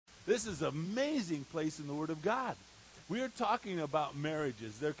This is an amazing place in the Word of God. We are talking about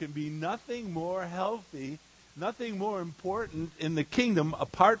marriages. There can be nothing more healthy, nothing more important in the kingdom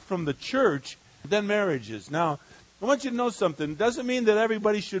apart from the church than marriages. Now, I want you to know something. It doesn't mean that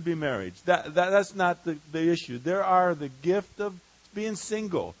everybody should be married. That's not the issue. There are the gift of being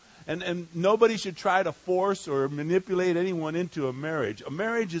single. And nobody should try to force or manipulate anyone into a marriage. A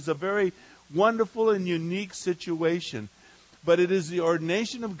marriage is a very wonderful and unique situation. But it is the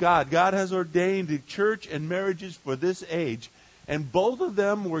ordination of God. God has ordained the church and marriages for this age. And both of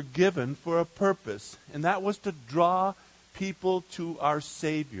them were given for a purpose. And that was to draw people to our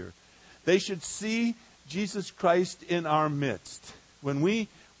Savior. They should see Jesus Christ in our midst. When we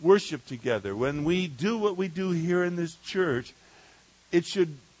worship together, when we do what we do here in this church, it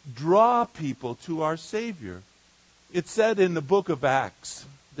should draw people to our Savior. It said in the book of Acts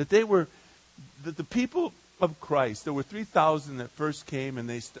that the people of Christ, there were 3,000 that first came and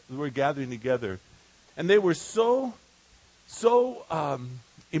they were gathering together. And they were so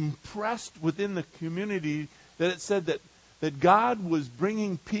impressed within the community that it said that God was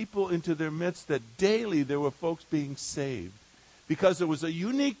bringing people into their midst, that daily there were folks being saved. Because there was a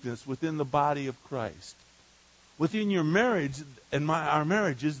uniqueness within the body of Christ. Within your marriage and our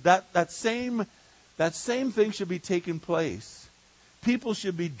marriages, that same thing should be taking place. People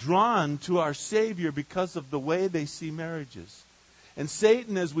should be drawn to our Savior because of the way they see marriages. And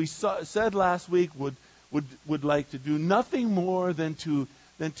Satan, as we said last week, would like to do nothing more than to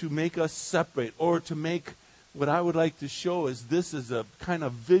make us separate, or to make what I would like to show is this is a kind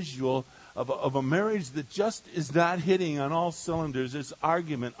of visual of a marriage that just is not hitting on all cylinders. It's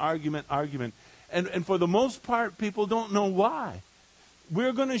argument. And for the most part, people don't know why.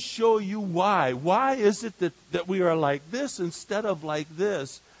 We're going to show you why. Why is it that we are like this instead of like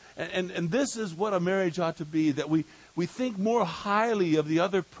this? And this is what a marriage ought to be, that we think more highly of the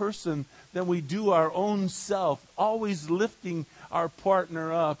other person than we do our own self, always lifting our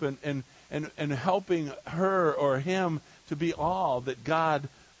partner up and helping her or him to be all that God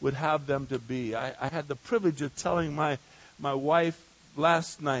would have them to be. I had the privilege of telling my wife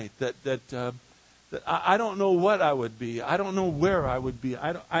last night that I don't know what I would be. I don't know where I would be.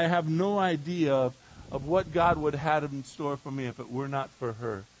 I have no idea of what God would have in store for me if it were not for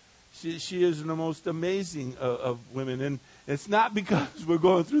her. She is the most amazing of women. And it's not because we're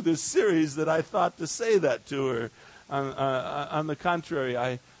going through this series that I thought to say that to her. On the contrary,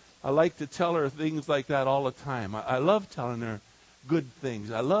 I like to tell her things like that all the time. I love telling her good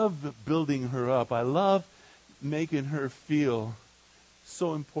things. I love building her up. I love making her feel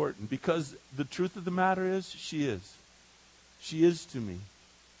so important, because the truth of the matter is she is to me.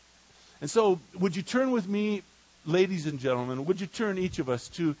 And so would you turn with me, ladies and gentlemen, would you turn each of us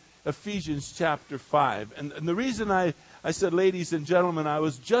to Ephesians chapter 5? And the reason I said ladies and gentlemen, I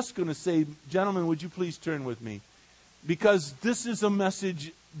was just going to say, gentlemen, would you please turn with me, because this is a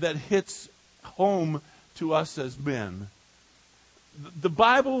message that hits home to us as men. The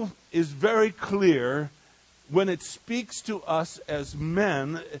Bible is very clear when it speaks to us as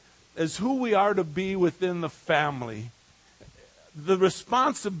men, as who we are to be within the family. The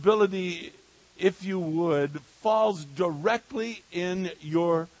responsibility, if you would, falls directly in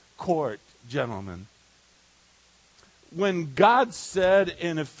your court, gentlemen. When God said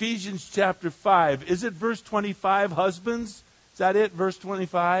in Ephesians chapter 5, is it verse 25, husbands? Is that it, verse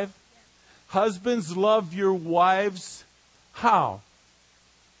 25? Yes. Husbands, love your wives. How?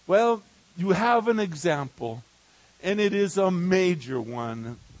 Well, you have an example, and it is a major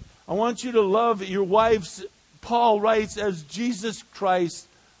one. I want you to love your wives, Paul writes, as Jesus Christ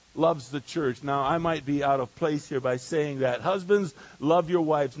loves the church. Now, I might be out of place here by saying that. Husbands, love your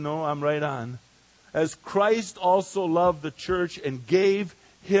wives. No, I'm right on. As Christ also loved the church and gave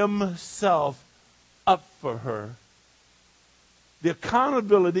himself up for her. The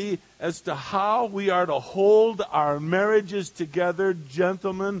accountability as to how we are to hold our marriages together,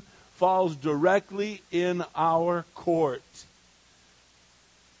 gentlemen, falls directly in our court.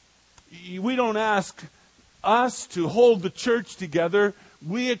 We don't ask us to hold the church together.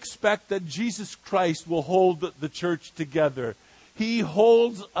 We expect that Jesus Christ will hold the church together. He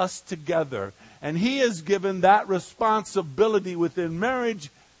holds us together. And He has given that responsibility within marriage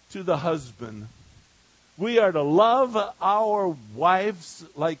to the husband. We are to love our wives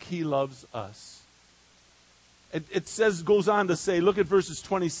like He loves us. It says, goes on to say, look at verses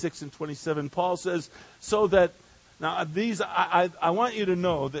 26 and 27. Paul says, so that, now these, I want you to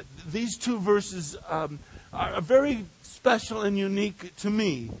know that these two verses are very special and unique to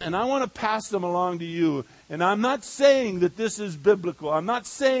me. And I want to pass them along to you. And I'm not saying that this is biblical. I'm not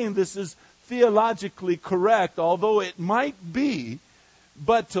saying this is theologically correct, although it might be.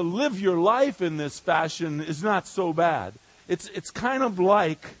 But to live your life in this fashion is not so bad. It's kind of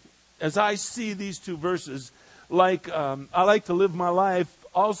like, as I see these two verses, like I like to live my life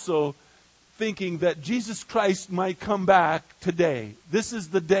also thinking that Jesus Christ might come back today. This is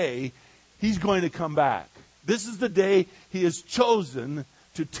the day He's going to come back. This is the day He has chosen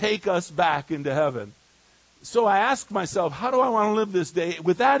to take us back into heaven. So I ask myself, how do I want to live this day?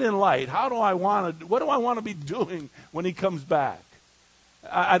 With that in light, what do I want to be doing when He comes back?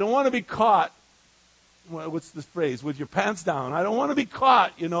 I don't want to be caught, what's the phrase, with your pants down. I don't want to be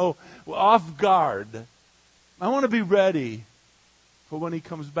caught, off guard. I want to be ready for when He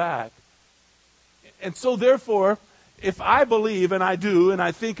comes back. And so therefore, if I believe, and I do, and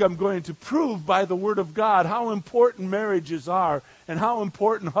I think I'm going to prove by the Word of God how important marriages are and how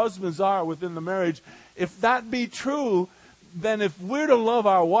important husbands are within the marriage, if that be true, then if we're to love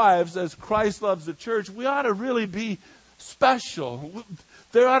our wives as Christ loves the church, we ought to really be special.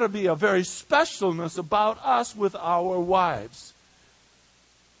 There ought to be a very specialness about us with our wives.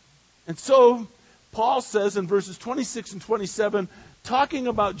 And so, Paul says in verses 26 and 27, talking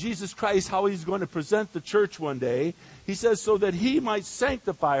about Jesus Christ, how He's going to present the church one day, he says, so that He might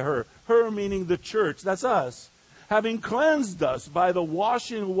sanctify her meaning the church, that's us, having cleansed us by the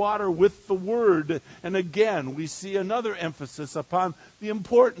washing water with the word. And again, we see another emphasis upon the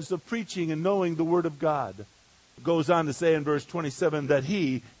importance of preaching and knowing the Word of God. It goes on to say in verse 27 that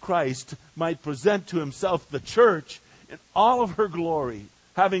He, Christ, might present to Himself the church in all of her glory,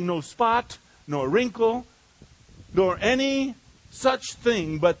 having no spot, nor wrinkle, nor any such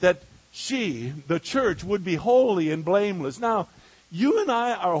thing, but that she, the church, would be holy and blameless. Now, you and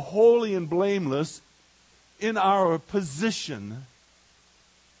I are holy and blameless in our position.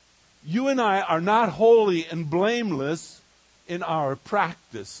 You and I are not holy and blameless in our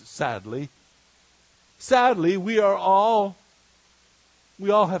practice, sadly. Sadly, we all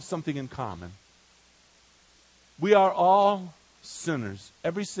have something in common. We are all sinners.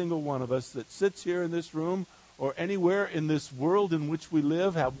 Every single one of us that sits here in this room or anywhere in this world in which we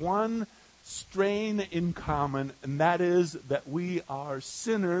live have one strain in common, and that is that we are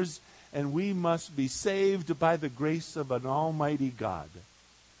sinners and we must be saved by the grace of an almighty God.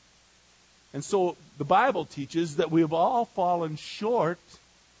 And so the Bible teaches that we have all fallen short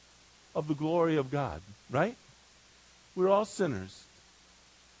of the glory of God, right? We're all sinners.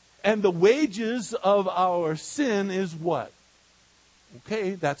 And the wages of our sin is what?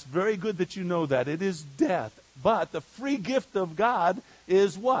 Okay, that's very good that you know that. It is death. But the free gift of God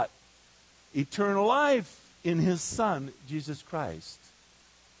is what? Eternal life in His Son, Jesus Christ.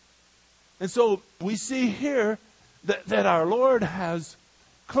 And so we see here that our Lord has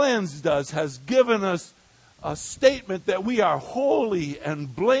cleansed us, has given us a statement that we are holy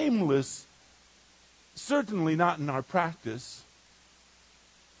and blameless, certainly not in our practice,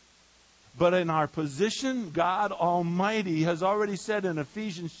 but in our position. God Almighty has already said in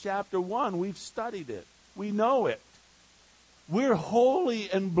Ephesians chapter 1, we've studied it, we know it. We're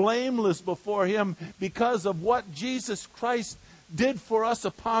holy and blameless before Him because of what Jesus Christ did for us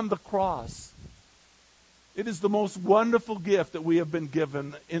upon the cross. It is the most wonderful gift that we have been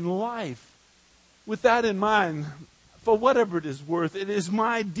given in life. With that in mind, for whatever it is worth, it is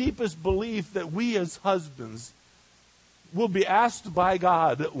my deepest belief that we as husbands will be asked by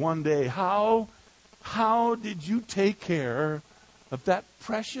God one day, how did you take care of that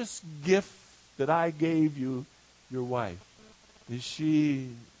precious gift that I gave you, your wife? Is she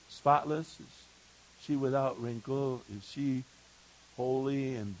spotless? Is she without wrinkle? Is she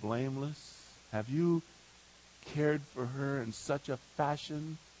holy and blameless? Have you cared for her in such a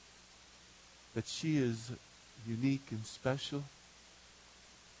fashion that she is unique and special?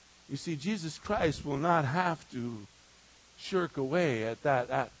 You see, Jesus Christ will not have to shirk away at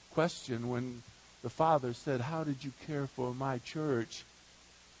that question when the Father said, how did you care for my church?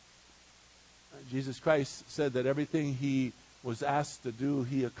 Jesus Christ said that everything He was asked to do,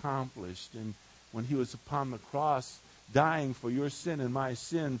 He accomplished. And when He was upon the cross, dying for your sin and my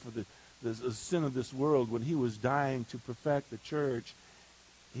sin, for the sin of this world, when He was dying to perfect the church,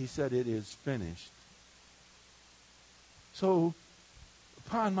 He said, it is finished. So,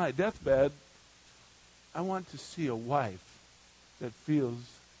 upon my deathbed, I want to see a wife that feels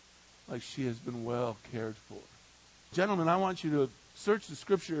like she has been well cared for. Gentlemen, I want you to search the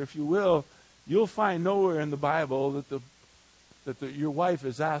Scripture, if you will. You'll find nowhere in the Bible that your wife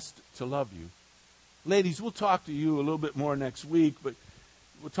is asked to love you. Ladies, we'll talk to you a little bit more next week, but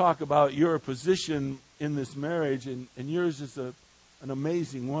we'll talk about your position in this marriage, and yours is an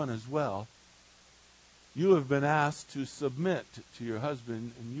amazing one as well. You have been asked to submit to your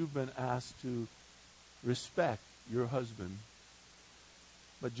husband, and you've been asked to respect your husband.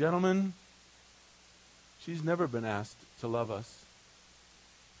 But gentlemen, she's never been asked to love us.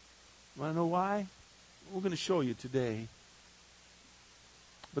 Want to know why? We're going to show you today.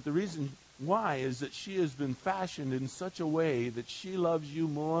 But the reason why is that she has been fashioned in such a way that she loves you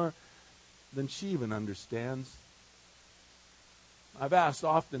more than she even understands. I've asked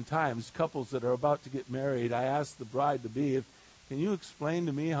oftentimes couples that are about to get married, I ask the bride-to-be, can you explain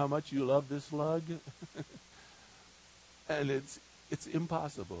to me how much you love this lug? And it's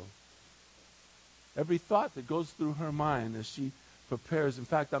impossible. Every thought that goes through her mind as she prepares. In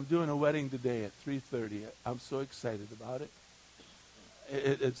fact, I'm doing a wedding today at 3:30. I'm so excited about it.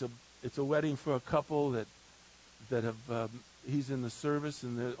 It's a wedding for a couple that have he's in the service,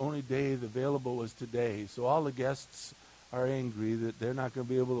 and the only day available was today. So all the guests are angry that they're not going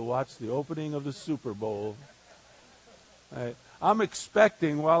to be able to watch the opening of the Super Bowl. I'm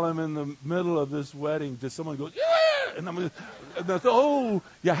expecting while I'm in the middle of this wedding to someone go, yeah! And oh,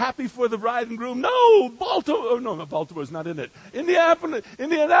 you happy for the bride and groom? No, Baltimore. Oh, no, Baltimore's not in it.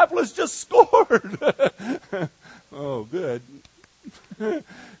 Indianapolis just scored. Oh, good.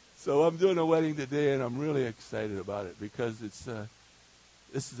 So I'm doing a wedding today, and I'm really excited about it because this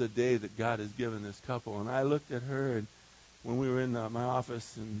is a day that God has given this couple. And I looked at her, and when we were in my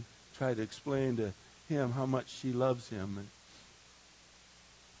office, and tried to explain to him how much she loves him. And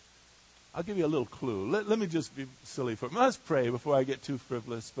I'll give you a little clue. Let me just be silly for a minute. Let's pray before I get too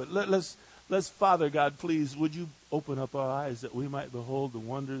frivolous. But let's, Father God, please, would you open up our eyes that we might behold the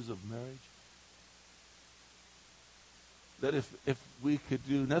wonders of marriage? That if we could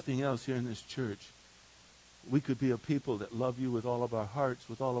do nothing else here in this church, we could be a people that love you with all of our hearts,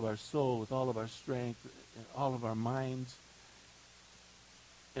 with all of our soul, with all of our strength, and all of our minds.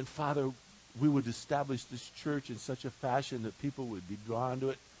 And Father, we would establish this church in such a fashion that people would be drawn to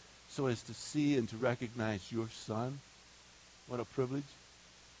it so as to see and to recognize your Son. What a privilege.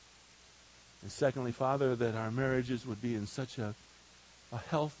 And secondly, Father, that our marriages would be in such a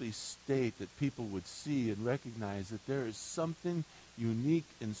healthy state that people would see and recognize that there is something unique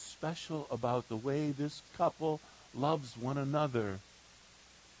and special about the way this couple loves one another.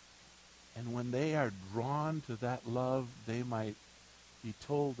 And when they are drawn to that love, they might be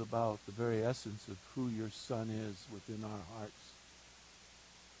told about the very essence of who your Son is within our hearts.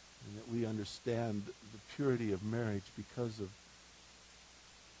 And that we understand the purity of marriage because of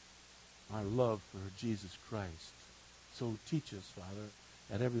our love for Jesus Christ. So teach us, Father,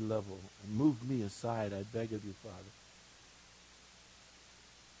 at every level. And move me aside, I beg of you, Father.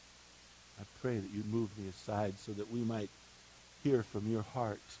 I pray that you move me aside so that we might hear from your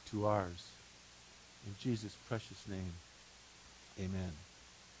heart to ours. In Jesus' precious name, amen.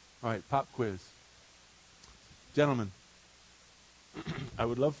 All right, pop quiz. Gentlemen, I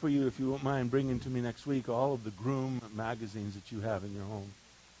would love for you, if you won't mind, bringing to me next week all of the groom magazines that you have in your home.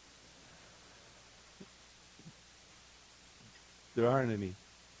 There aren't any.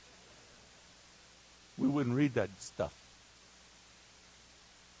 We wouldn't read that stuff.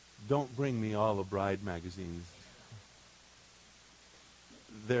 Don't bring me all the bride magazines.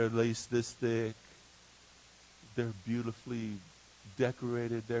 They're lace this thick. They're beautifully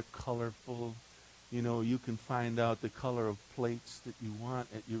decorated. They're colorful. You know, you can find out the color of plates that you want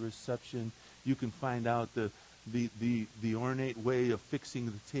at your reception. You can find out the ornate way of fixing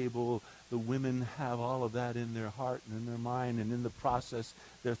the table. The women have all of that in their heart and in their mind, and in the process,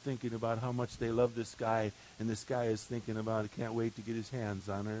 they're thinking about how much they love this guy, and this guy is thinking about, I can't wait to get his hands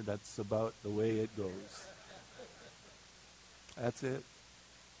on her. That's about the way it goes. That's it.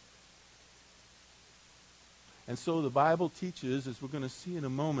 And so the Bible teaches, as we're going to see in a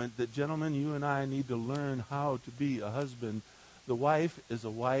moment, that, gentlemen, you and I need to learn how to be a husband. The wife is a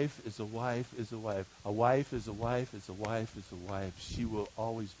wife is a wife is a wife. A wife is a wife is a wife is a wife. She will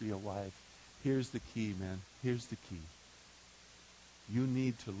always be a wife. Here's the key, man. Here's the key. You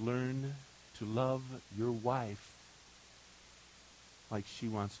need to learn to love your wife like she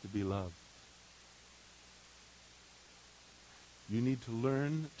wants to be loved. You need to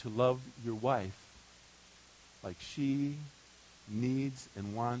learn to love your wife like she needs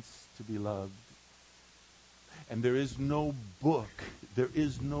and wants to be loved. And there is no book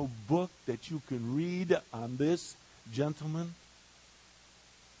that you can read on this, gentlemen,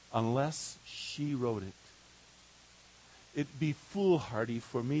 unless she wrote it. It'd be foolhardy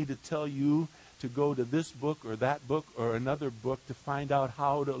for me to tell you to go to this book or that book or another book to find out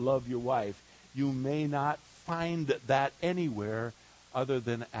how to love your wife. You may not find that anywhere other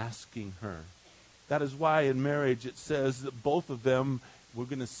than asking her. That is why in marriage it says that both of them, we're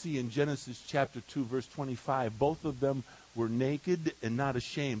going to see in Genesis chapter 2, verse 25, both of them were naked and not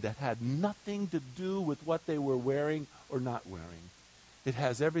ashamed. That had nothing to do with what they were wearing or not wearing. It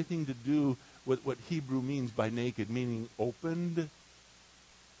has everything to do with what Hebrew means by naked, meaning opened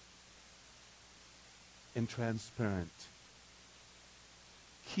and transparent.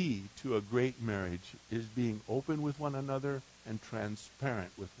 Key to a great marriage is being open with one another and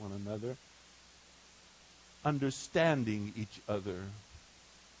transparent with one another, understanding each other.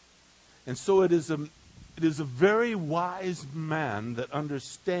 And so it is a very wise man that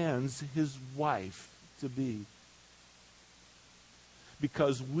understands his wife to be.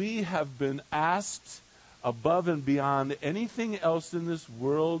 Because we have been asked above and beyond anything else in this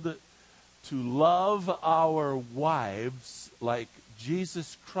world to love our wives like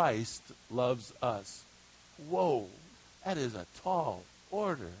Jesus Christ loves us. Whoa, that is a tall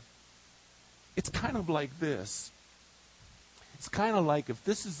order. It's kind of like this. It's kind of like if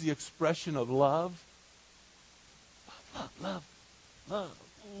this is the expression of love, love,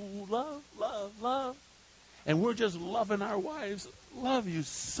 ooh, love. And we're just loving our wives. Love you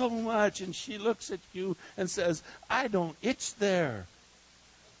so much. And she looks at you and says, I don't itch there.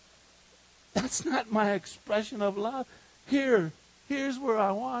 That's not my expression of love. Here's where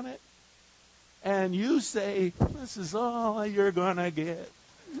I want it. And you say, this is all you're going to get.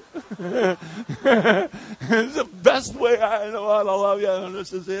 It's the best way I know how to love you. And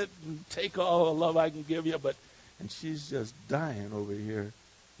this is it. Take all the love I can give you. And she's just dying over here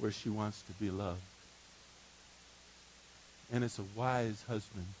where she wants to be loved. And it's a wise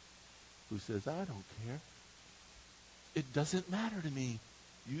husband who says, I don't care. It doesn't matter to me.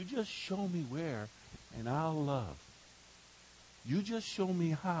 You just show me where, and I'll love. You just show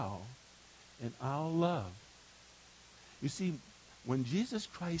me how, and I'll love. You see, when Jesus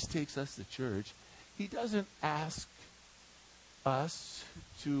Christ takes us to church, he doesn't ask us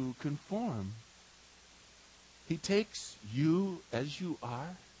to conform. He takes you as you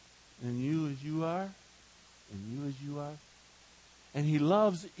are, and you as you are, and you as you are. And he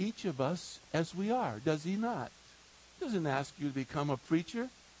loves each of us as we are, does he not? He doesn't ask you to become a preacher.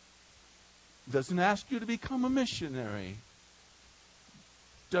 Doesn't ask you to become a missionary.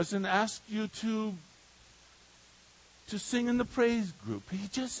 Doesn't ask you to sing in the praise group. He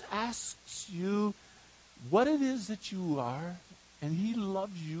just asks you what it is that you are, and he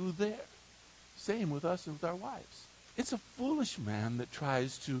loves you there. Same with us and with our wives. It's a foolish man that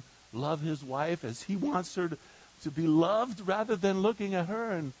tries to love his wife as he wants her to be loved, rather than looking at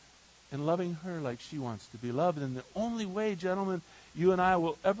her and loving her like she wants to be loved. And the only way, gentlemen, you and I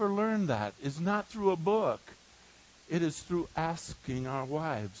will ever learn that is not through a book. It is through asking our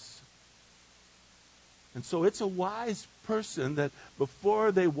wives. And so it's a wise person that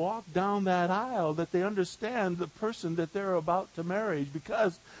before they walk down that aisle, that they understand the person that they're about to marry.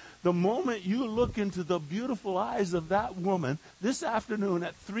 Because the moment you look into the beautiful eyes of that woman, this afternoon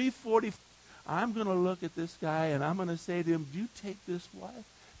at 3:40, I'm going to look at this guy and I'm going to say to him, do you take this wife?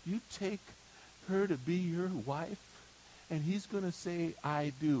 Do you take her to be your wife? And he's going to say,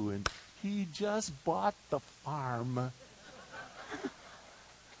 I do. And he just bought the farm.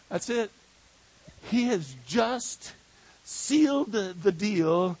 That's it. He has just sealed the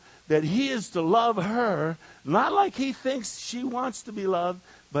deal that he is to love her, not like he thinks she wants to be loved,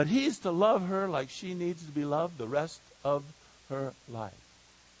 but he's to love her like she needs to be loved the rest of her life.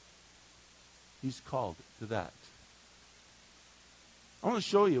 He's called to that. I want to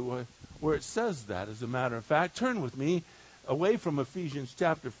show you where it says that, as a matter of fact. Turn with me away from Ephesians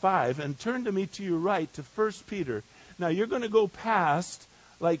chapter 5 and turn to me to your right to 1 Peter. Now, you're going to go past,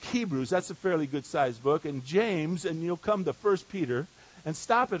 like Hebrews, that's a fairly good-sized book, and James, and you'll come to 1 Peter, and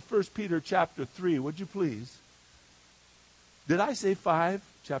stop at 1 Peter chapter 3, would you please? Did I say 5?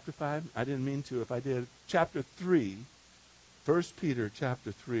 Chapter 5? I didn't mean to if I did. Chapter 3. 1 Peter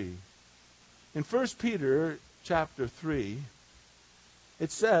chapter 3. In 1 Peter chapter 3,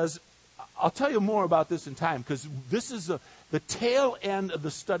 it says, I'll tell you more about this in time, because this is the tail end of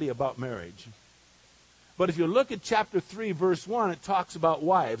the study about marriage. But if you look at chapter 3, verse 1, it talks about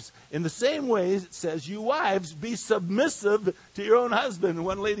wives. In the same way, it says, you wives, be submissive to your own husband. And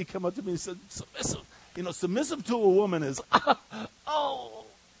one lady came up to me and said, submissive. You know, submissive to a woman is, oh,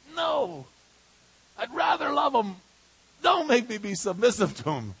 no. I'd rather love him. Don't make me be submissive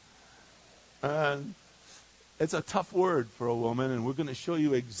to him. And it's a tough word for a woman, and we're going to show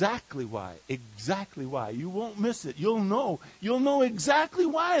you exactly why. Exactly why. You won't miss it. You'll know exactly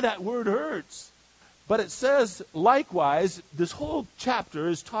why that word hurts. But it says, likewise, this whole chapter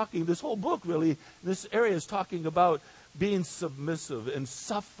is talking, this whole book really, this area is talking about being submissive and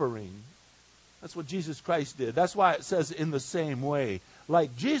suffering. That's what Jesus Christ did. That's why it says in the same way.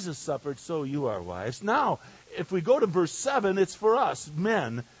 Like Jesus suffered, so you are wives. Now, if we go to verse 7, it's for us,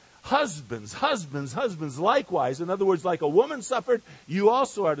 men. Husbands, husbands, husbands likewise. In other words, like a woman suffered, you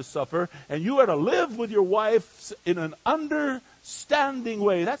also are to suffer, and you are to live with your wife in an understanding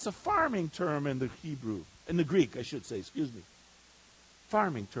way. That's a farming term in the Hebrew, in the Greek, I should say, excuse me.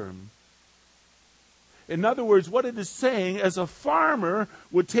 Farming term. In other words, what it is saying, as a farmer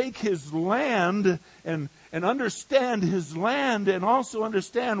would take his land and understand his land and also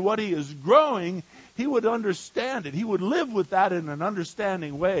understand what he is growing, he would understand it. He would live with that in an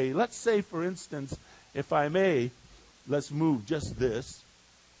understanding way. Let's say, for instance, if I may, let's move just this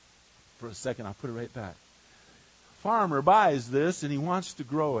for a second. I'll put it right back. Farmer buys this and he wants to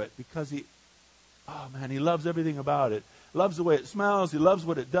grow it because he loves everything about it. Loves the way it smells. He loves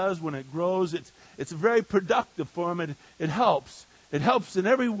what it does when it grows. It's very productive for him. It helps. It helps in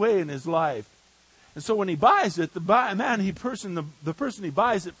every way in his life. And so when he buys it, the person he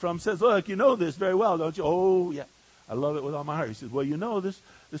buys it from says, "Look, you know this very well, don't you?" "Oh, yeah, I love it with all my heart." He says, "Well, you know this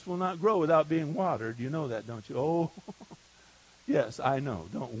will not grow without being watered. You know that, don't you?" "Oh, yes, I know.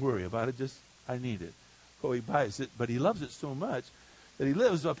 Don't worry about it. Just, I need it." Oh, he buys it, but he loves it so much that he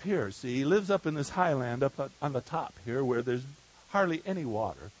lives up here. See, he lives up in this highland up on the top here where there's hardly any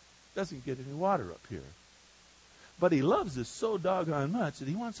water. Doesn't get any water up here. But he loves this so doggone much that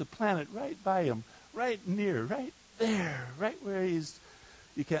he wants to plant it right by him, right near, right there, right where he's,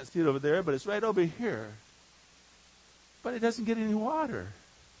 you can't see it over there, but it's right over here. But it doesn't get any water.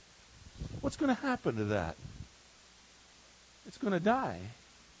 What's going to happen to that? It's going to die.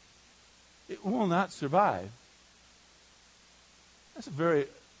 It will not survive. That's a very,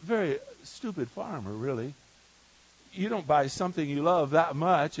 very stupid farmer, really. You don't buy something you love that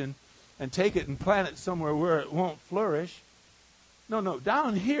much and take it and plant it somewhere where it won't flourish. No,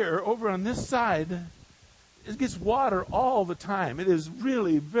 down here, over on this side, it gets water all the time. It is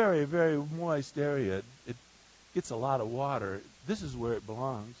really very, very moist area. It gets a lot of water. This is where it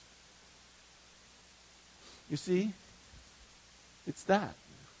belongs. You see, it's that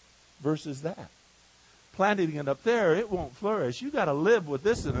versus that. Planting it up there, it won't flourish. You got to live with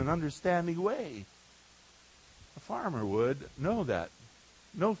this in an understanding way. A farmer would know that.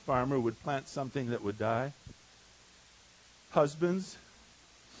 No farmer would plant something that would die. Husbands,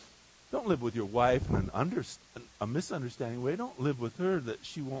 don't live with your wife in a misunderstanding way. Don't live with her that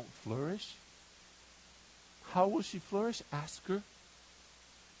she won't flourish. How will she flourish? Ask her.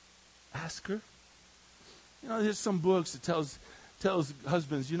 Ask her. You know, there's some books that tells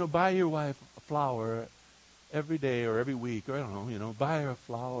husbands, buy your wife a flower every day or every week, or I don't know, buy her a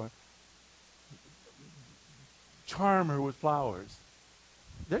flower. Charm her with flowers.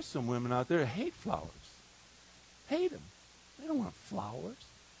 There's some women out there who hate flowers. Hate them. They don't want flowers.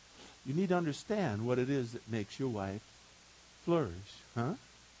 You need to understand what it is that makes your wife flourish, huh?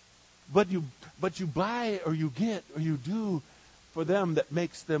 But you buy or you get or you do for them that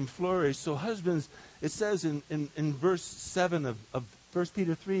makes them flourish. So husbands, it says in verse 7 of 1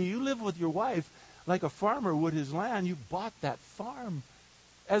 Peter 3, you live with your wife like a farmer would his land. You bought that farm.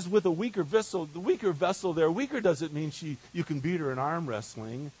 As with a weaker vessel, the weaker vessel there, weaker doesn't mean you can beat her in arm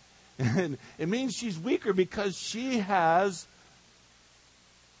wrestling. And it means she's weaker because she has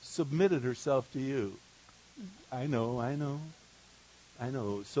submitted herself to you. I know.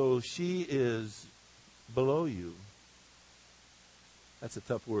 So she is below you. That's a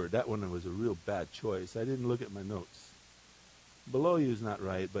tough word. That one was a real bad choice. I didn't look at my notes. Below you is not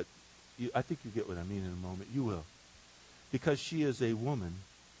right, but I think you get what I mean in a moment. You will. Because she is a woman.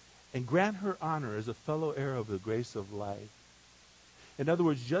 And grant her honor as a fellow heir of the grace of life. In other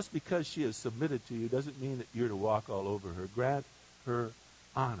words, just because she is submitted to you doesn't mean that you're to walk all over her. Grant her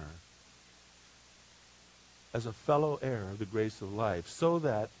honor as a fellow heir of the grace of life. So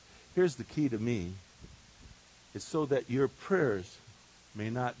that, here's the key to me, it's so that your prayers may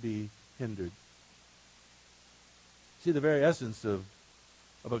not be hindered. See, the very essence of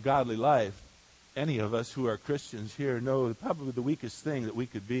a godly life, any of us who are Christians here know probably the weakest thing that we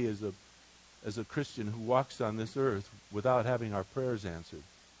could be as a Christian who walks on this earth without having our prayers answered.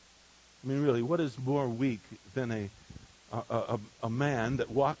 I mean, really, what is more weak than a man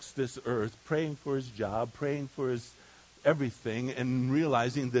that walks this earth praying for his job, praying for his everything, and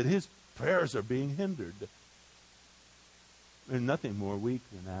realizing that his prayers are being hindered? There's nothing more weak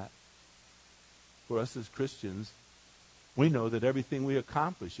than that. For us as Christians, we know that everything we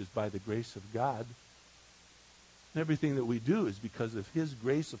accomplish is by the grace of God. And everything that we do is because of His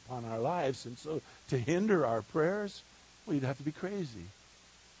grace upon our lives. And so to hinder our prayers, well, you'd have to be crazy.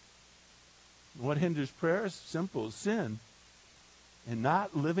 And what hinders prayers? Simple, sin. And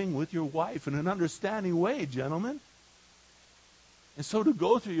not living with your wife in an understanding way, gentlemen. And so to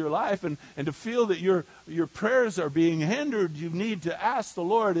go through your life and to feel that your prayers are being hindered, you need to ask the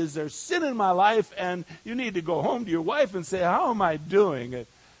Lord, is there sin in my life? And you need to go home to your wife and say, how am I doing?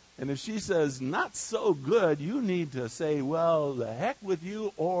 And if she says, not so good, you need to say, well, the heck with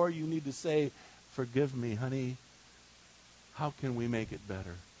you. Or you need to say, forgive me, honey. How can we make it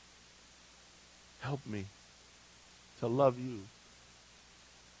better? Help me to love you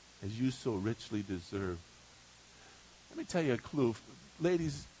as you so richly deserve. Let me tell you a clue.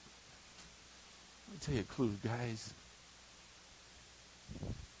 Ladies, let me tell you a clue, guys.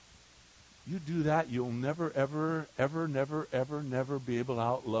 You do that, you'll never, ever, ever, never, ever, never be able to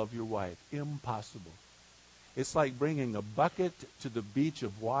outlove your wife. Impossible. It's like bringing a bucket to the beach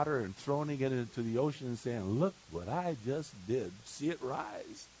of water and throwing it into the ocean and saying, look what I just did. See it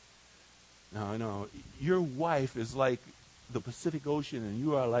rise. No. Your wife is like the Pacific Ocean and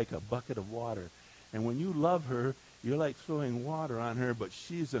you are like a bucket of water. And when you love her, you're like throwing water on her, but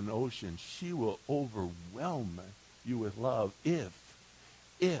she's an ocean. She will overwhelm you with love if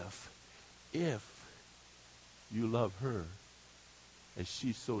you love her as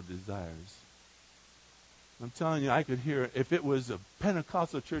she so desires. I'm telling you, I could hear, if it was a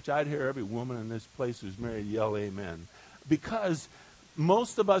Pentecostal church, I'd hear every woman in this place who's married yell amen. Because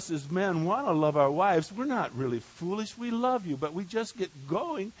most of us as men want to love our wives. We're not really foolish. We love you, but we just get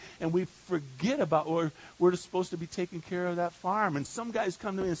going and we forget about we're supposed to be taking care of that farm. And some guys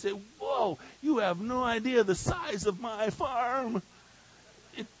come to me and say, whoa, you have no idea the size of my farm.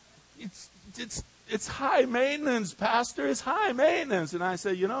 It's high maintenance, Pastor. It's high maintenance. And I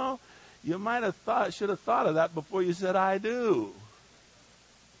say, you should have thought of that before you said I do.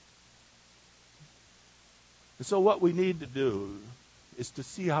 And so what we need to do is to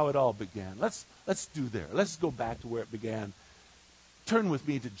see how it all began. Let's do there. Let's go back to where it began. Turn with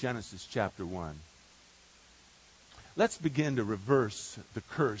me to Genesis chapter 1. Let's begin to reverse the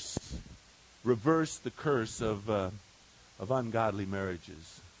curse of ungodly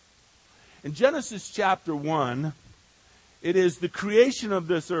marriages. In Genesis chapter 1, it is the creation of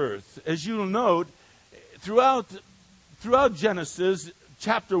this earth. As you'll note, throughout Genesis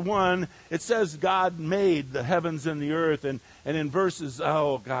chapter 1, it says God made the heavens and the earth. And in verses,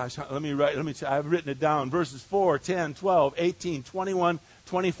 I've written it down. Verses 4, 10, 12, 18, 21,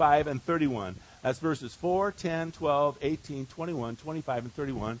 25, and 31. That's verses 4, 10, 12, 18, 21, 25, and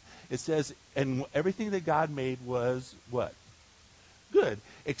 31. It says, and everything that God made was what? Good.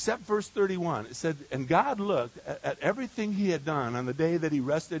 Except verse 31. It said, and God looked at everything he had done on the day that he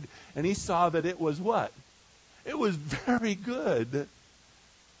rested, and he saw that it was what? It was very good.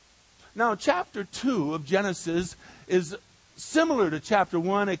 Now, chapter 2 of Genesis is similar to chapter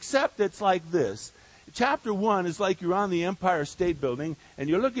 1, except it's like this. Chapter 1 is like you're on the Empire State Building, and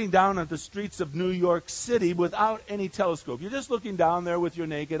you're looking down at the streets of New York City without any telescope. You're just looking down there with your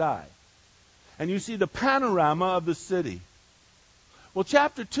naked eye. And you see the panorama of the city. Well,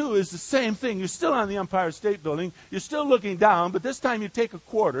 chapter 2 is the same thing. You're still on the Empire State Building. You're still looking down, but this time you take a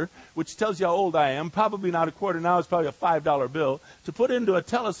quarter, which tells you how old I am. Probably not a quarter now. It's probably a $5 bill, to put into a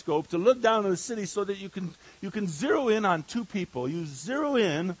telescope to look down at the city so that you can zero in on two people. You zero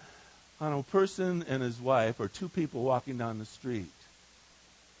in on a person and his wife, or two people walking down the street.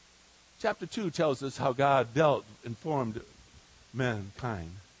 Chapter 2 tells us how God dealt and formed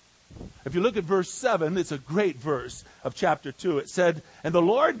mankind. If you look at verse 7, it's a great verse of chapter 2. It said, and the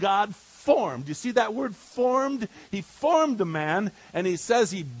Lord God formed. You see that word formed? He formed the man, and he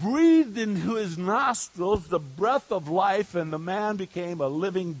says he breathed into his nostrils the breath of life, and the man became a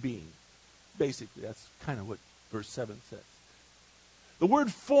living being. Basically, that's kind of what verse 7 says. The word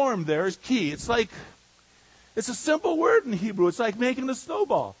formed there is key. It's a simple word in Hebrew. It's like making a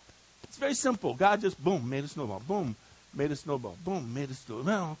snowball. It's very simple. God just, boom, made a snowball. Boom. Made a snowball. Boom, made a snowball.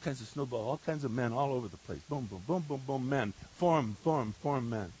 Man, all kinds of snowball, all kinds of men all over the place. Boom, boom, boom, boom, boom, men. Form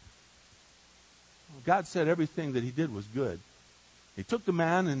men. God said everything that he did was good. He took the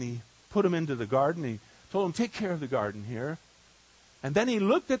man and he put him into the garden. He told him, take care of the garden here. And then he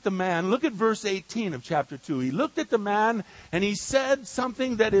looked at the man. Look at verse 18 of chapter 2. He looked at the man and he said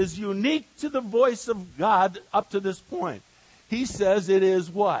something that is unique to the voice of God up to this point. He says it is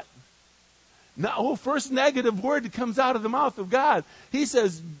what? No, first negative word that comes out of the mouth of God. He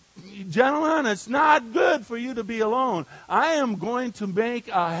says, gentlemen, it's not good for you to be alone. I am going to make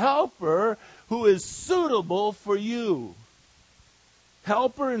a helper who is suitable for you.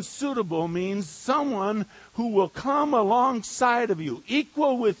 Helper and suitable means someone who will come alongside of you,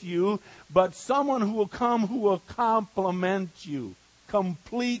 equal with you, but someone who will come who will complement you,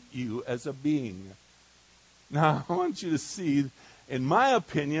 complete you as a being. Now, I want you to see, in my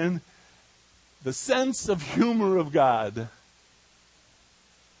opinion, the sense of humor of God.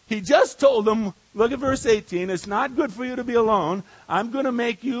 He just told them, look at verse 18, it's not good for you to be alone. I'm going to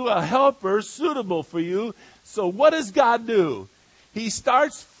make you a helper suitable for you. So what does God do? He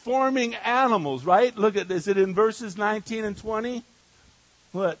starts forming animals, right? Look at, is it in verses 19 and 20?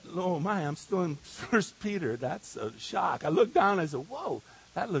 What? Oh my, I'm still in 1 Peter. That's a shock. I looked down and I said, whoa,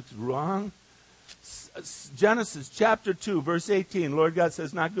 that looks wrong. Genesis chapter 2, verse 18. Lord God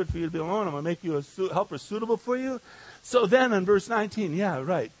says, not good for you to be alone. I'm going to make you a helper suitable for you. So then in verse 19, yeah,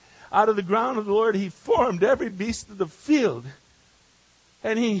 right. Out of the ground of the Lord, he formed every beast of the field.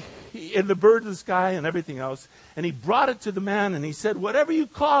 And he and the birds of the sky and everything else. And he brought it to the man and he said, whatever you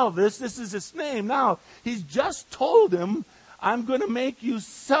call this is its name. Now, he's just told him, I'm going to make you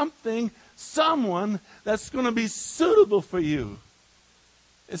someone that's going to be suitable for you.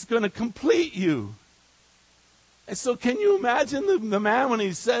 It's going to complete you. And so can you imagine the man when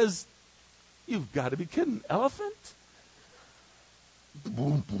he says, you've got to be kidding, elephant?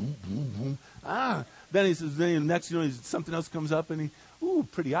 Boom, boom, boom, boom. Then he says, then next, something else comes up and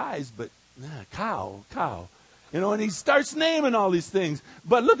pretty eyes, but cow. And he starts naming all these things.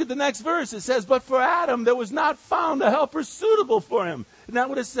 But look at the next verse. It says, but for Adam, there was not found a helper suitable for him. Isn't that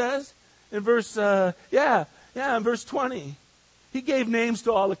what it says? In verse, in verse 20. He gave names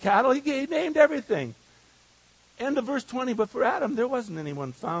to all the cattle. He named everything. End of verse 20, but for Adam, there wasn't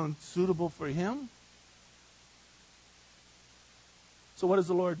anyone found suitable for him. So what does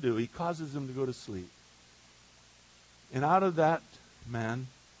the Lord do? He causes him to go to sleep. And out of that man,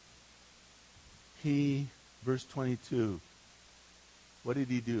 verse 22, what did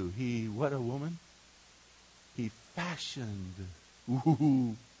he do? What a woman? He fashioned.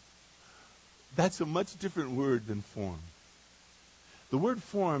 Ooh, that's a much different word than form. The word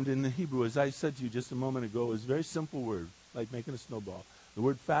formed in the Hebrew, as I said to you just a moment ago, is a very simple word, like making a snowball. The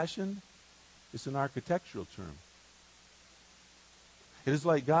word fashioned is an architectural term. It is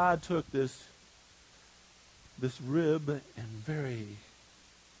like God took this rib and very,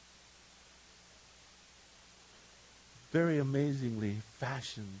 very amazingly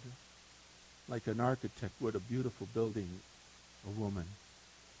fashioned, like an architect would a beautiful building, a woman.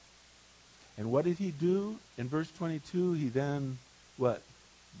 And what did he do? In verse 22, he then,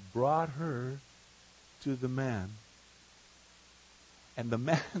 brought her to the man. And the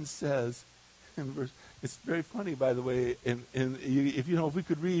man says, in verse, it's very funny, by the way, if we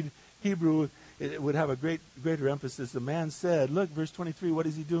could read Hebrew, it would have a greater emphasis. The man said, look, verse 23, what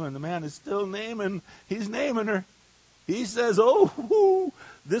is he doing? The man is still he's naming her. He says,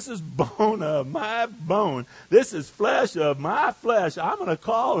 this is bone of my bone. This is flesh of my flesh. I'm going to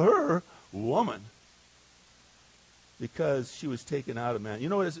call her woman. Because she was taken out of man. You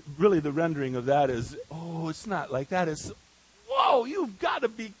know what is really the rendering of that is, it's not like that. It's, whoa, you've got to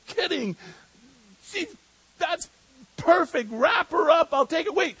be kidding. That's perfect. Wrap her up. I'll take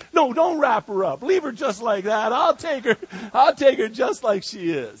her. Wait, no, don't wrap her up. Leave her just like that. I'll take her just like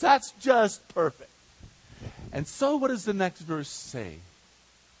she is. That's just perfect. And so what does the next verse say?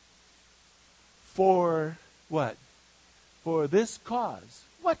 For what? For this cause.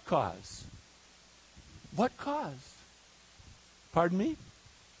 What cause? What cause? Pardon me?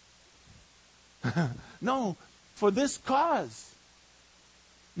 No, for this cause.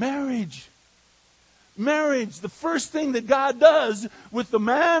 Marriage. Marriage. The first thing that God does with the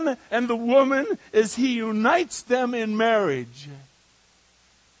man and the woman is he unites them in marriage.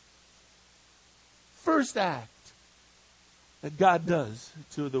 First act that God does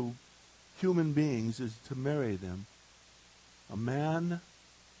to the human beings is to marry them. A man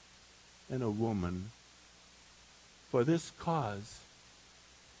and a woman. For this cause,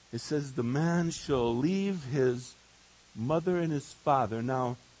 it says, the man shall leave his mother and his father.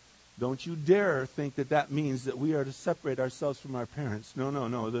 Now, don't you dare think that means that we are to separate ourselves from our parents. No.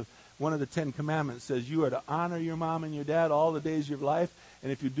 One of the 10 Commandments says you are to honor your mom and your dad all the days of your life,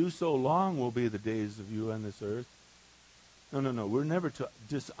 and if you do so, long will be the days of you on this earth. No. We're never to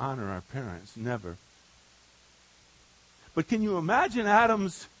dishonor our parents. Never. But can you imagine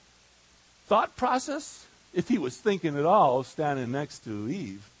Adam's thought process? If he was thinking at all, standing next to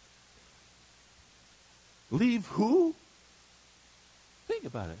Eve. Leave who? Think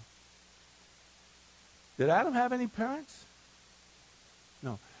about it. Did Adam have any parents?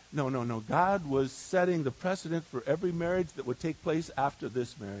 No. God was setting the precedent for every marriage that would take place after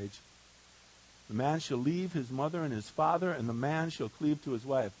this marriage. The man shall leave his mother and his father, and the man shall cleave to his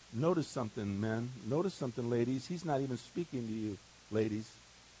wife. Notice something, men. Notice something, ladies. He's not even speaking to you, ladies.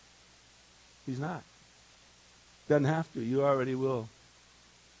 He's not. Doesn't have to. You already will.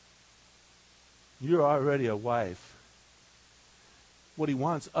 You're already a wife. what he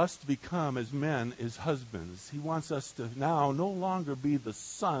wants us to become as men is husbands. He wants us to now no longer be the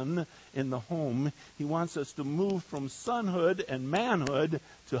son in the home. He wants us to move from sonhood and manhood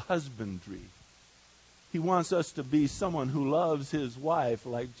to husbandry. He wants us to be someone who loves his wife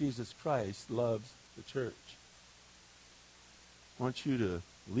like Jesus Christ loves the church. I want you to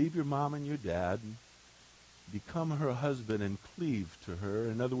leave your mom and your dad, become her husband, and cleave to her.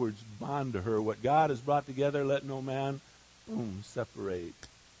 In other words, bond to her. What God has brought together, let no man, boom, separate.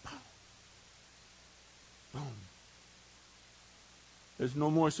 Boom. There's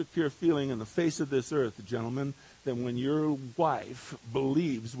no more secure feeling in the face of this earth, gentlemen, than when your wife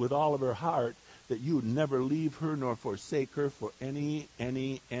believes with all of her heart that you would never leave her nor forsake her for any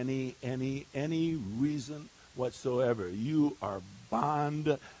reason whatsoever. You are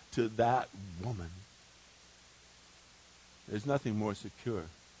bond to that woman. There's nothing more secure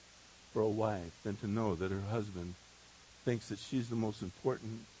for a wife than to know that her husband thinks that she's the most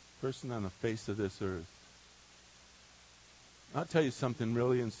important person on the face of this earth. I'll tell you something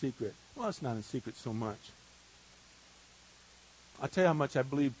really in secret. Well, it's not in secret so much. I'll tell you how much I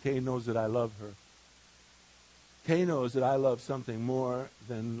believe Kay knows that I love her. Kay knows that I love something more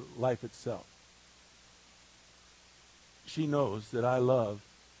than life itself. She knows that I love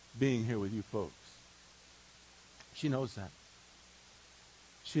being here with you folks. She knows that.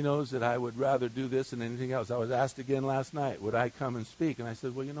 She knows that I would rather do this than anything else. I was asked again last night, would I come and speak? And I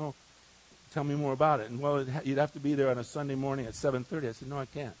said, well, tell me more about it. And, well, you'd have to be there on a Sunday morning at 7:30. I said, no, I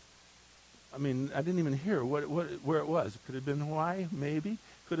can't. I mean, I didn't even hear where it was. Could it have been Hawaii? Maybe.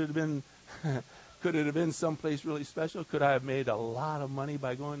 Could it have been could it have been someplace really special? Could I have made a lot of money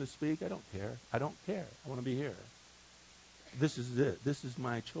by going to speak? I don't care. I don't care. I want to be here. This is it. This is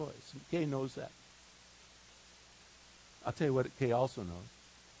my choice. Kay knows that. I'll tell you what Kay also knows.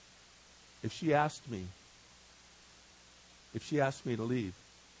 If she asked me to leave,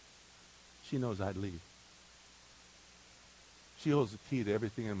 she knows I'd leave. She holds the key to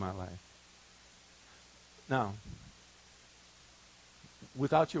everything in my life. Now,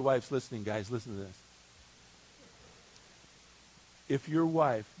 without your wives listening, guys, listen to this. If your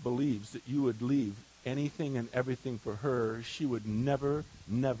wife believes that you would leave anything and everything for her, she would never,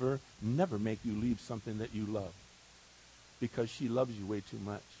 never, never make you leave something that you love, because she loves you way too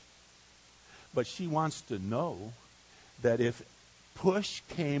much. But she wants to know that if push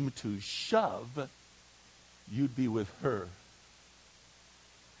came to shove, you'd be with her.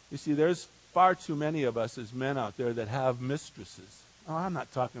 You see, there's far too many of us as men out there that have mistresses. Oh, I'm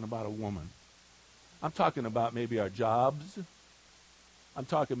not talking about a woman. I'm talking about maybe our jobs. I'm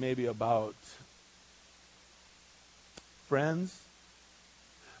talking maybe about friends.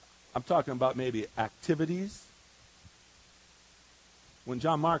 I'm talking about maybe activities. When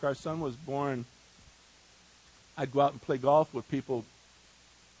John Mark, our son, was born, I'd go out and play golf with people,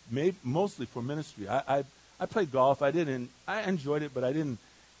 mostly for ministry. I played golf. I enjoyed it, but I didn't.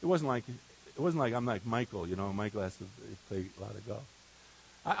 It wasn't like I'm like Michael. Michael has to play a lot of golf.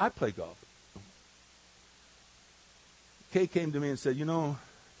 I play golf. Kay came to me and said,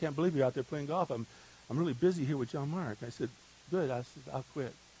 can't believe you're out there playing golf. I'm really busy here with John Mark. I said, good. I said, I'll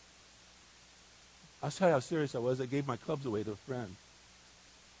quit. I'll tell you how serious I was. I gave my clubs away to a friend.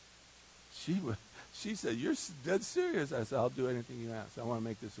 She said, you're dead serious. I said, I'll do anything you ask. I want to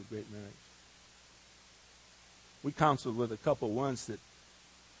make this a great marriage. We counseled with a couple once that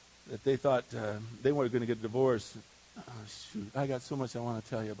they thought they were going to get a divorce. Oh, shoot, I got so much I want to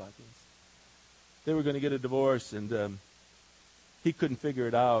tell you about this. They were going to get a divorce, and he couldn't figure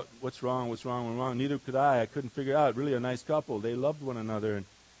it out. What's wrong? Neither could I. I couldn't figure it out. Really a nice couple. They loved one another. And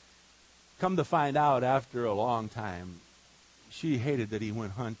come to find out after a long time, she hated that he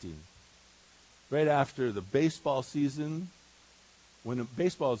went hunting. Right after the baseball season, when the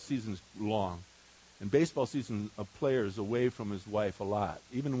baseball season's long, and baseball season, a player is away from his wife a lot.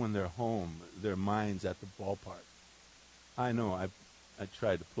 Even when they're home, their mind's at the ballpark. I know, I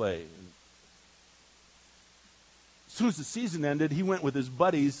tried to play. And as soon as the season ended, he went with his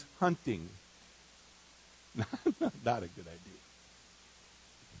buddies hunting. Not a good idea.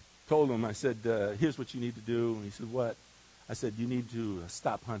 Told him, I said, here's what you need to do. And he said, what? I said, you need to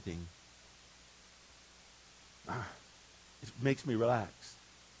stop hunting. It makes me relax.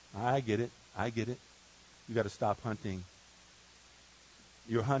 I get it. You got to stop hunting.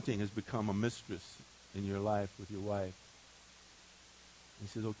 Your hunting has become a mistress in your life with your wife. He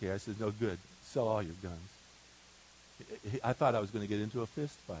says, okay. I said, no, good. Sell all your guns. I thought I was going to get into a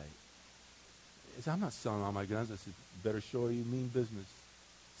fist fight. He said, I'm not selling all my guns. I said, better show you mean business.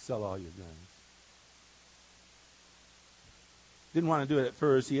 Sell all your guns. Didn't want to do it at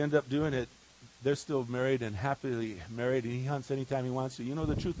first. He ended up doing it they're still married and happily married, and he hunts anytime he wants to. You know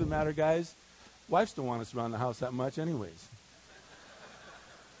the truth of the matter, guys? Wives don't want us around the house that much anyways.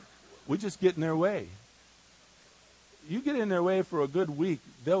 We just get in their way. You get in their way for a good week,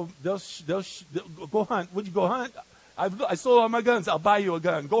 they'll go hunt. Would you go hunt? I sold all my guns. I'll buy you a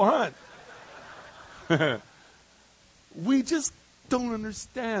gun. Go hunt. We just don't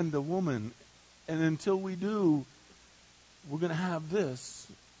understand the woman. And until we do, we're going to have this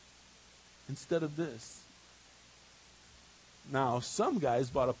instead of this. Now, some guys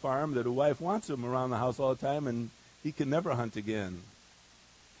bought a farm that a wife wants him around the house all the time, and he can never hunt again.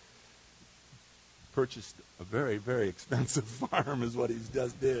 Purchased a very, very expensive farm is what he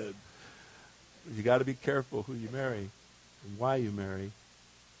just did. You got to be careful who you marry and why you marry.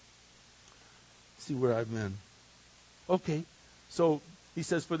 See where I've been. Okay, so he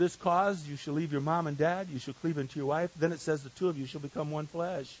says, for this cause you shall leave your mom and dad, you shall cleave unto your wife. Then it says the two of you shall become one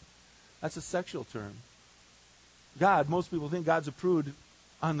flesh. That's a sexual term. God, most people think God's a prude.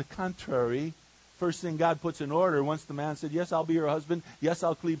 On the contrary, first thing God puts in order, once the man said, yes, I'll be your husband, yes,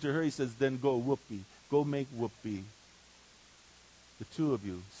 I'll cleave to her, he says, then go whoopee. Go make whoopee. The two of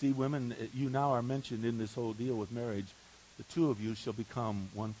you. See, women, you now are mentioned in this whole deal with marriage. The two of you shall become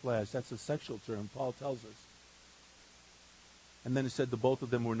one flesh. That's a sexual term, Paul tells us. And then it said the both of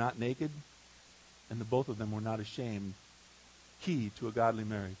them were not naked, and the both of them were not ashamed. Key to a godly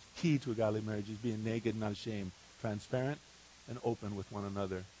marriage. Key to a godly marriage is being naked and not ashamed. Transparent and open with one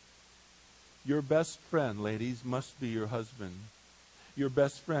another. Your best friend, ladies, must be your husband. Your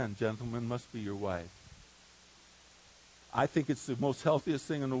best friend, gentlemen, must be your wife. I think it's the most healthiest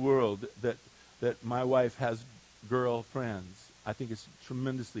thing in the world that my wife has girl friends. I think it's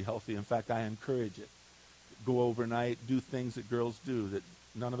tremendously healthy. In fact, I encourage it. Go overnight, do things that girls do that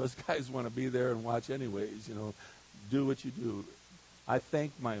none of us guys want to be there and watch anyways. You know, do what you do. I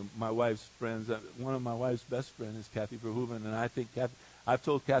thank my wife's friends. One of my wife's best friends is Kathy Verhoeven, and I think I've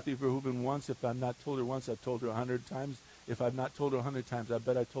told Kathy Verhoeven once. If I've not told her once, I've told her 100 times. If I've not told her 100 times, I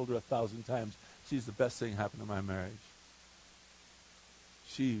bet I told her 1,000 times. She's the best thing happened to my marriage.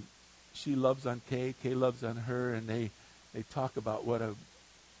 She loves on Kay. Kay loves on her, and they talk about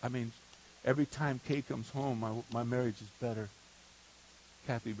every time Kay comes home, my marriage is better.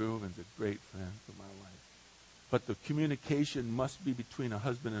 Kathy Verhoeven's a great friend for my wife. But the communication must be between a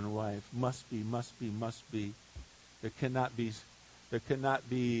husband and a wife. Must be. There cannot be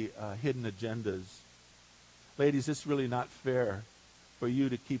hidden agendas. Ladies, it's really not fair for you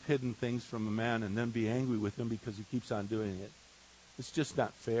to keep hidden things from a man and then be angry with him because he keeps on doing it. It's just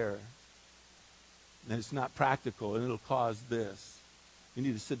not fair. And it's not practical, and it'll cause this. You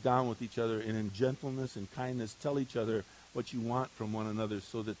need to sit down with each other and in gentleness and kindness tell each other what you want from one another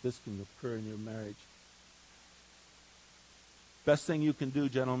so that this can occur in your marriage. Best thing you can do,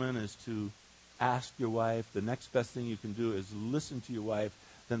 gentlemen, is to ask your wife. The next best thing you can do is listen to your wife.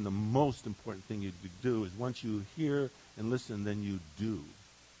 Then the most important thing you do is once you hear and listen, then you do.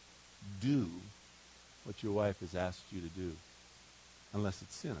 Do what your wife has asked you to do. Unless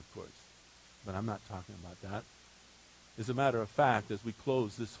it's sin, of course. But I'm not talking about that. As a matter of fact, as we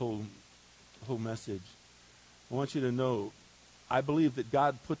close this whole message, I want you to know, I believe that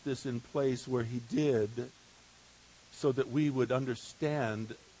God put this in place where he did so that we would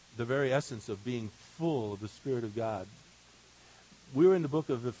understand the very essence of being full of the Spirit of God. We're in the book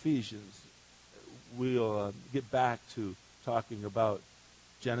of Ephesians. We'll get back to talking about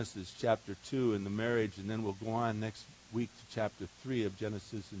Genesis chapter 2 and the marriage, and then we'll go on next week to chapter 3 of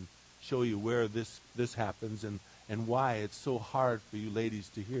Genesis and show you where this happens and why it's so hard for you ladies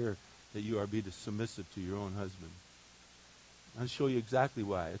to hear that you are being submissive to your own husband. I'll show you exactly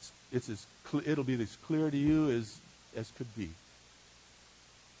why. It'll be as clear to you as could be.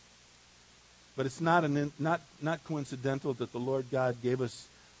 But it's not coincidental that the Lord God gave us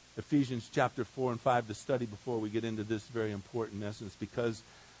Ephesians chapter 4 and 5 to study before we get into this very important essence, because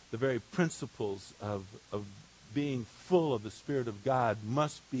the very principles of being full of the Spirit of God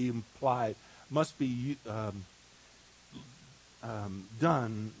must be implied, must be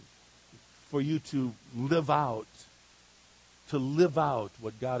done for you to live out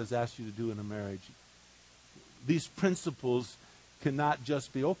what God has asked you to do in a marriage. These principles cannot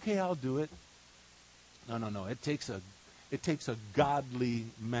just be, okay, I'll do it. No. It takes a godly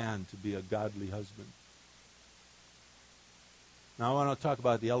man to be a godly husband. Now I want to talk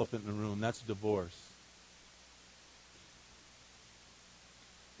about the elephant in the room. That's divorce.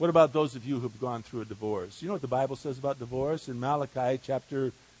 What about those of you who have gone through a divorce? You know what the Bible says about divorce? In Malachi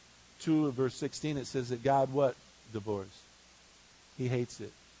chapter 2, verse 16, it says that God what? Divorce. He hates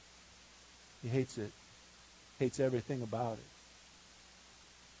it. He hates it. Hates everything about it.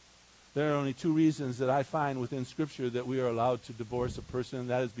 There are only two reasons that I find within Scripture that we are allowed to divorce a person, and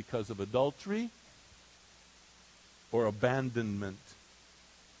that is because of adultery or abandonment.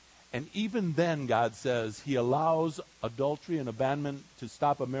 And even then, God says He allows adultery and abandonment to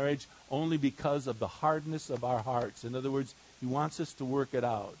stop a marriage only because of the hardness of our hearts. In other words, He wants us to work it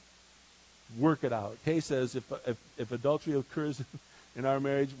out. Work it out. Kay says if adultery occurs in our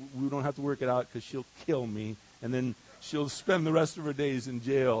marriage, we don't have to work it out because she'll kill me, and then she'll spend the rest of her days in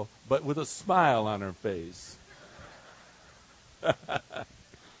jail, but with a smile on her face.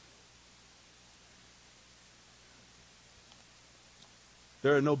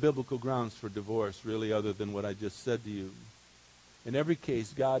 There are no biblical grounds for divorce, really, other than what I just said to you. In every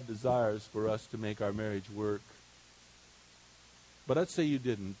case, God desires for us to make our marriage work. But let's say you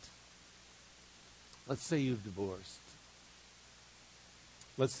didn't. Let's say you've divorced.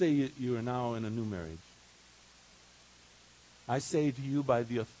 Let's say you are now in a new marriage. I say to you, by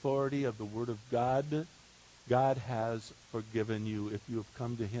the authority of the Word of God, God has forgiven you if you have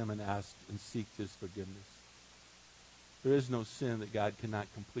come to Him and asked and seeked His forgiveness. There is no sin that God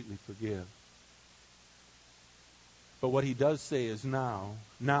cannot completely forgive. But what He does say is now,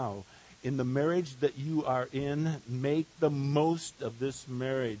 in the marriage that you are in, make the most of this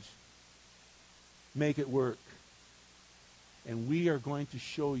marriage. Make it work. And we are going to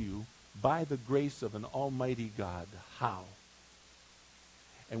show you, by the grace of an almighty God, how.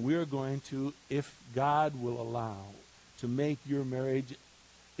 And we are going to, if God will allow, to make your marriage,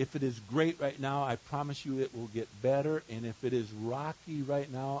 if it is great right now, I promise you it will get better. And if it is rocky right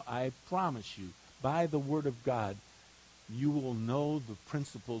now, I promise you, by the Word of God, you will know the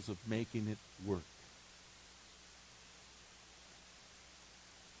principles of making it work.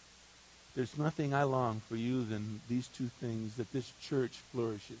 There's nothing I long for you than these two things, that this church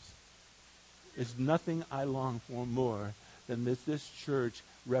flourishes. There's nothing I long for more than that this church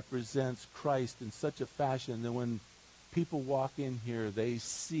represents Christ in such a fashion that when people walk in here, they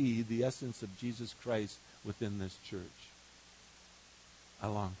see the essence of Jesus Christ within this church. I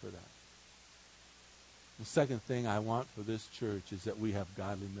long for that. The second thing I want for this church is that we have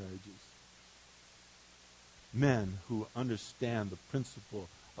godly marriages. Men who understand the principle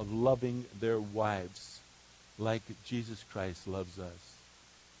of loving their wives like Jesus Christ loves us.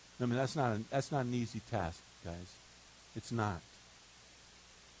 I mean, that's not an easy task, guys. It's not.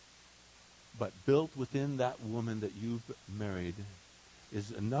 But built within that woman that you've married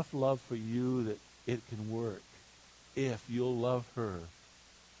is enough love for you that it can work if you'll love her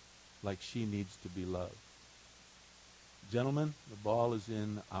like she needs to be loved. Gentlemen, the ball is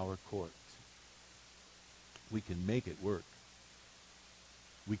in our court. We can make it work.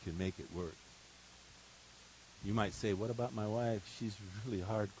 We can make it work. You might say, what about my wife? She's really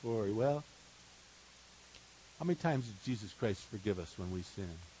hardcore. Well, how many times did Jesus Christ forgive us when we sin?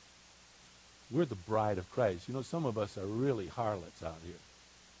 We're the bride of Christ. You know, some of us are really harlots out here.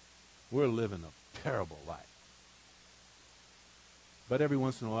 We're living a terrible life. But every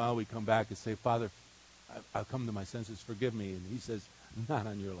once in a while we come back and say, Father, I've come to my senses, forgive me. And He says, not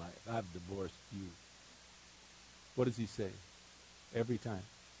on your life. I've divorced you. What does He say? Every time,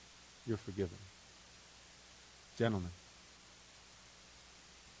 you're forgiven. Gentlemen,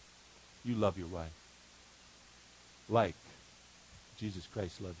 you love your wife like Jesus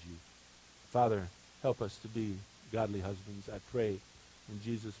Christ loves you. Father, help us to be godly husbands. I pray in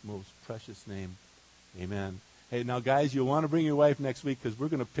Jesus' most precious name. Amen. Hey, now, guys, you'll want to bring your wife next week because we're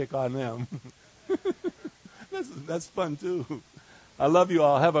going to pick on them. That's fun, too. I love you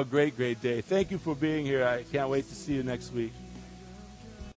all. Have a great, great day. Thank you for being here. I can't wait to see you next week.